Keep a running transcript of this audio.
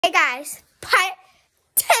Hey guys, part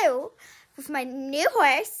 2 with my new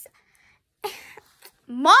horse.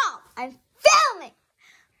 Mom, I'm filming.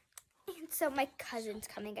 And so my cousin's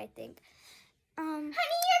coming, I think. Honey, your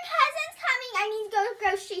cousin's coming. I need to go to the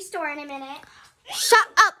grocery store in a minute. Shut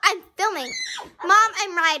up, I'm filming. Mom,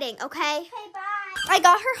 I'm riding, okay? Okay, bye. I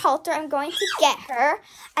got her halter. I'm going to get her.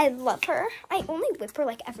 I love her. I only whip her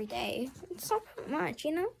like every day. It's not much,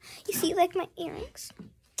 you know? You see like my earrings?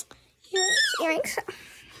 Earrings.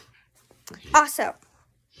 Also,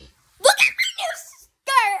 look at my new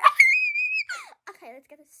skirt. Okay, let's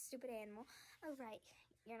get this stupid animal. Oh, right.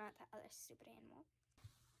 You're not that other stupid animal.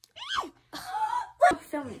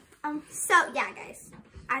 Filming. So, yeah, guys.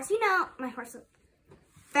 As you know, my horse is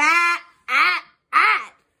fat.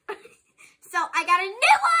 So, I got a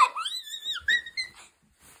new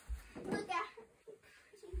one. Look at her.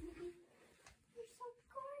 You're so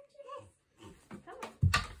gorgeous.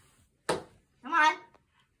 Come on.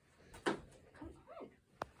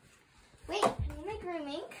 Wait, I need my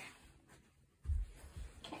grooming.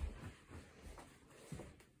 Okay.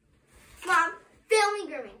 Mom, film me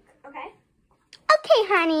grooming, okay? Okay,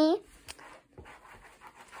 honey.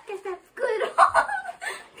 Guess that's good.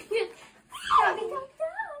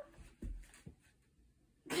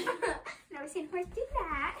 Never seen horse do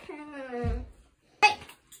that. Hey.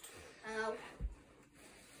 Oh.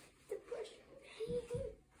 The bush.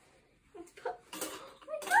 Let's put. Oh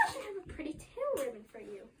my gosh, I have a pretty tail ribbon for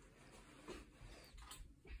you.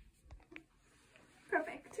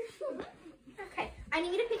 Perfect. Okay, I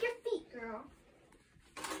need you to pick your feet, girl.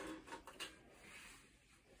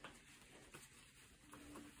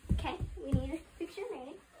 Okay, we need to fix your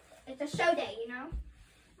mane. It's a show day, you know?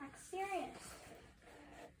 Like serious.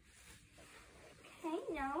 Okay,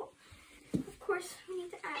 no. Of course, we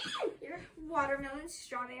need to add your watermelon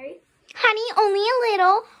strawberry. Honey, only a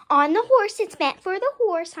little. On the horse. It's meant for the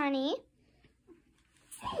horse, honey.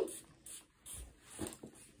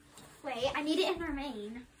 Wait, I need it in her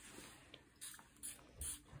mane.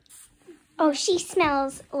 Oh, she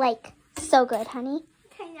smells like so good, honey.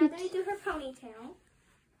 Okay, now that I do her ponytail.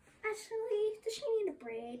 Actually, does she need a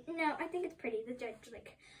braid? No, I think it's pretty. The judge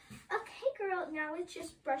like, okay, girl, now let's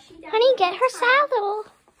just brush you down. Honey, get her saddle.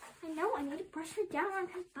 I know, I need to brush her down on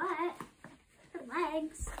her butt, her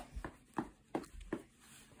legs.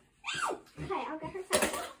 Okay, I'll get her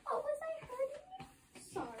saddle. Oh, was I hurting you?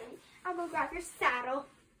 Sorry. I'll go grab your saddle.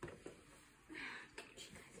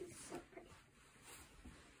 So pretty.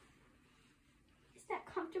 Is that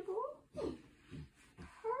comfortable? Perfect.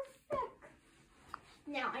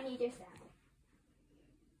 Now I need your saddle.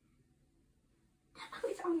 Oh,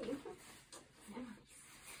 it's on you.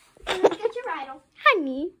 Nice. Let's get your bridle.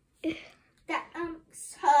 Honey. That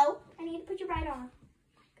so I need to put your bridle on.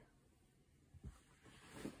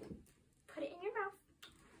 Put it in your mouth.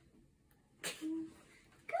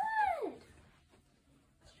 Good.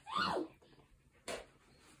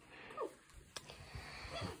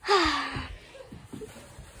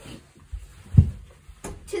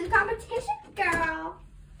 To the competition, girl.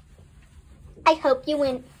 I hope you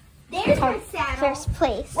win There's my saddle. first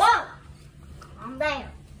place. Whoa! I'm there.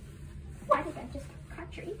 I think I just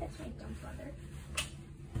caught your That's my dumb brother.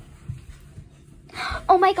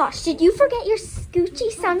 Oh my gosh, did you forget your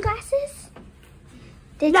Scoochie sunglasses?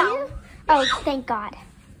 Did No. you? Oh, thank God.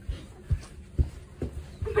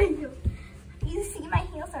 My heels. You see, my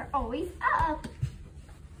heels are always up.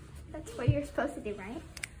 That's what you're supposed to do, right?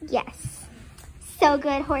 Yes. So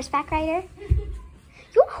good, horseback rider.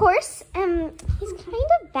 Your horse, he's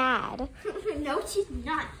kind of bad. No, she's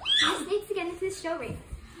not. She just needs to get into the show ring.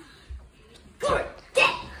 Good. Get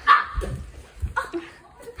up.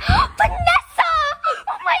 Vanessa!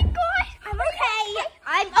 Oh my God! I'm okay.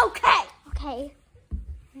 I'm okay. Okay.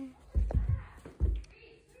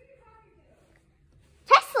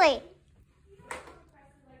 Presley!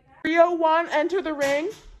 301, enter the ring.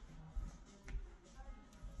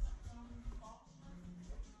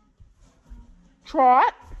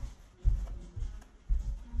 Trot.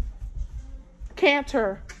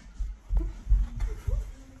 Canter.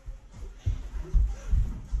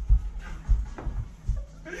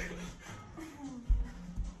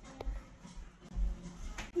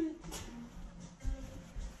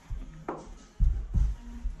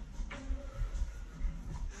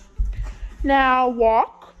 Now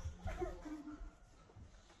walk.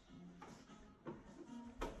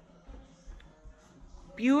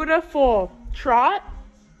 Beautiful. Trot.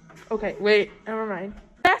 Okay, wait, never mind.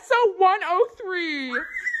 That's a 103. Yay!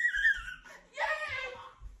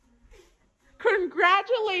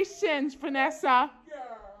 Congratulations, Vanessa.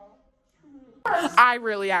 I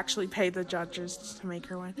really actually paid the judges to make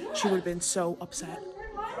her win. She would have been so upset.